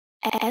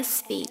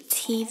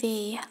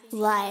SBTV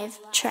live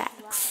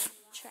tracks.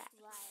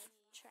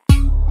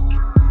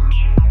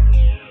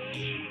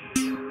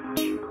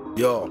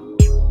 Yo,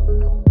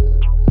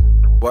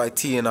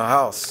 YT in the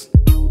house.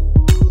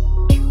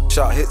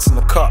 Shot hits in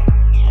the cup.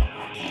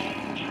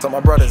 To my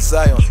brother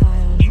Zion.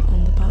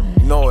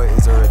 You know what it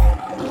is already.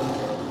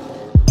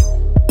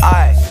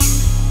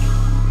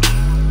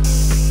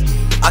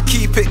 I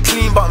keep it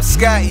clean, but I'm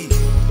scatty.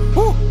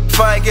 Woo. If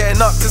I ain't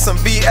getting up to some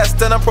BS,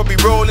 then I'm probably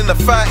rolling a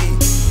fatty.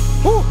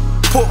 Woo.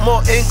 Put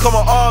more ink on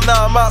my arm,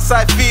 now I'm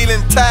outside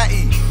feeling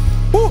tatty.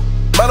 Woo.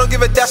 Man don't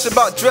give a dash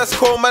about dress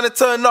code, man I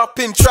turn up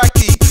in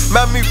Tracky.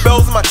 Man move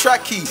bells in my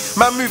Tracky,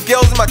 man move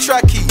girls in my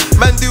Tracky.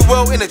 Man do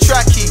well in a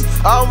Tracky.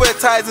 I don't wear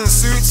ties and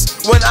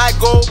suits, when I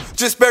go,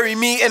 just bury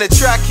me in a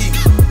Tracky.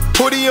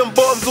 Hoodie and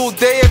bottoms all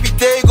day, every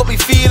day, got me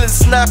feeling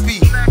snappy.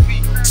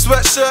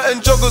 Sweatshirt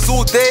and joggers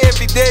all day,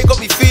 every day, got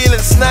me feeling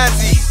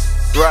snazzy.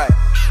 Right,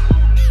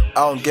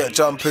 I don't get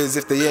jumpers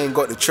if they ain't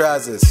got the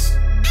trousers.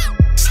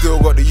 Still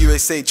got the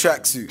USA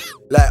tracksuit,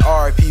 like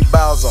R.I.P.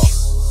 Bowser.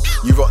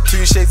 You rock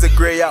 2 shades of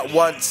grey at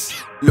once,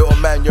 little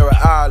man, you're an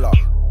owler.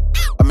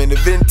 I'm in the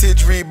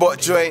vintage Reebok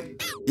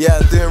joint, yeah,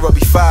 I'm doing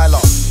Robbie Fowler.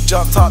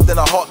 Jumped up, then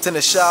I hopped in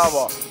the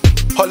shower.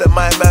 Holler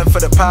my man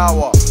for the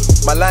power.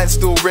 My line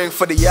still ring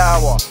for the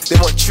hour. They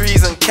want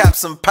trees and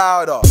caps and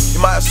powder. You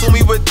might have saw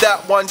me with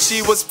that one,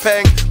 she was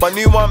peng. My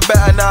new one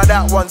better now,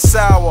 that one's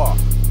sour.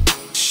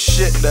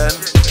 Shit then.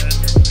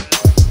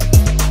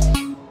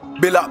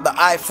 Build up the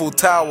Eiffel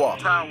Tower,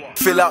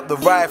 fill up the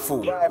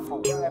rifle.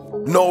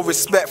 No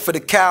respect for the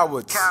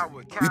cowards.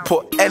 We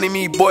put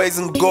enemy boys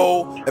in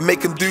goal and make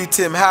them do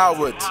Tim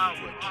Howard.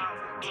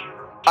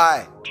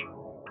 I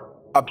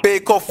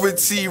bake off with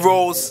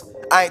C-rolls,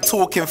 I ain't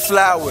talking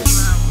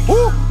flowers.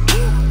 Woo.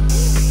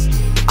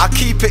 I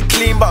keep it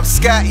clean but I'm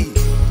scatty.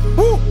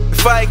 Woo.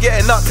 If I ain't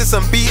getting up to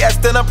some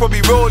BS, then I'm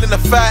probably rolling a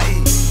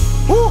fatty.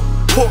 Woo.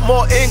 Put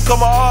more ink on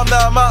my arm,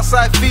 now I'm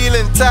outside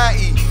feeling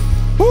tatty.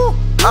 Woo.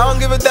 I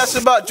don't give a dash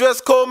about dress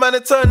code, man I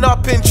turn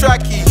up in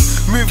Tracky.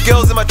 Move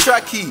girls in my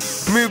Tracky,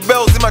 move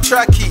bells in my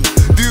Tracky.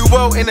 Do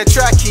well in a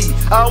Tracky.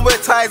 I don't wear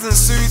ties and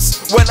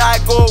suits, when I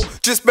go,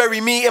 just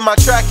bury me in my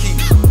Tracky.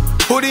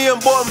 Hoodie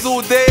and bottoms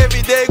all day,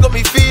 every day, got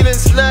me feeling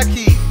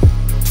snacky.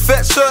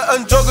 Fat shirt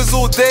and joggers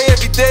all day,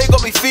 every day,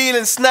 got me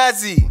feeling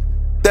snazzy.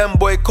 Them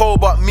boy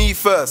cold but me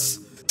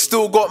first,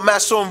 still got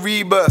mash on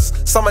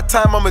reburst.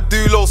 Summertime I'ma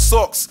do low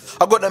socks,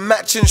 I got the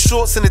matching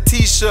shorts and a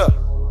t-shirt.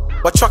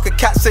 My trucker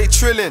cats say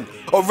trillin',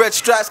 or red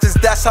stripes cause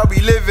that's how we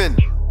livin'.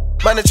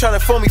 Man they tryna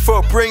phone me for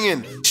a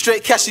bringin',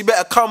 straight cash you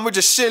better come with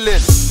your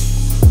shillin'.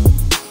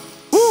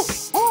 Woo.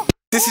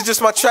 This is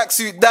just my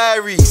tracksuit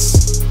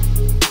diaries.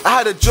 I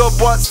had a job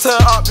once,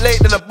 turned up late,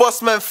 then the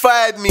boss man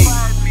fired me.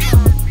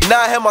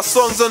 Now I hear my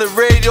songs on the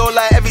radio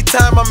like every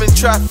time I'm in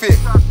traffic.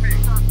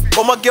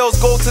 All my girls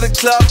go to the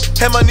club,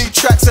 hear my new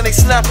tracks and they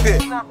snap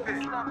it.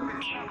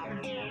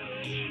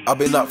 I've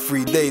been up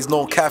 3 days,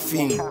 no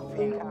caffeine.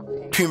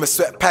 Puma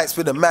sweatpants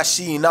with a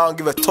machine, I don't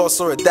give a toss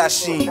or a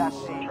dashing.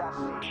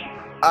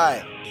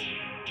 Aye,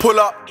 pull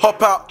up,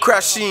 hop out,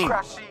 crashing.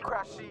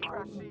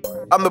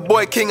 I'm the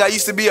boy king, I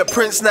used to be a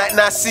prince, like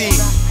Nassim.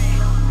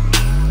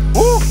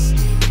 Woo!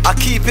 I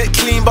keep it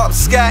clean but I'm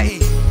scatty.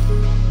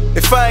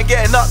 If I ain't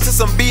getting up to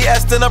some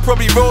BS, then I'm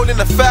probably rolling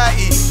a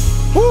fatty.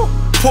 Woo!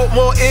 Put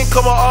more ink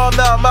on my arm,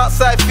 now I'm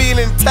outside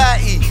feeling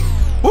tatty.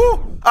 Woo!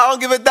 I don't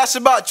give a dash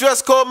about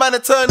dress code, man I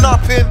turn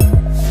up in.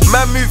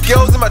 Man move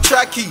girls in my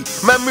Tracky,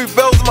 man move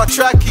bells in my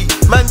Tracky.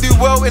 Man do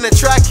well in a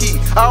Tracky,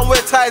 I don't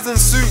wear ties and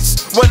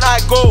suits, when I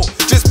go,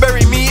 just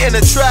bury me in a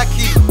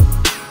Tracky.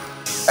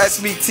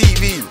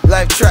 SBTV,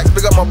 live tracks,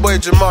 big up my boy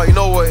Jamal, you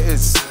know what it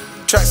is.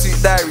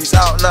 Tracksuit Diaries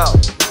out now.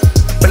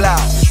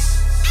 Blow.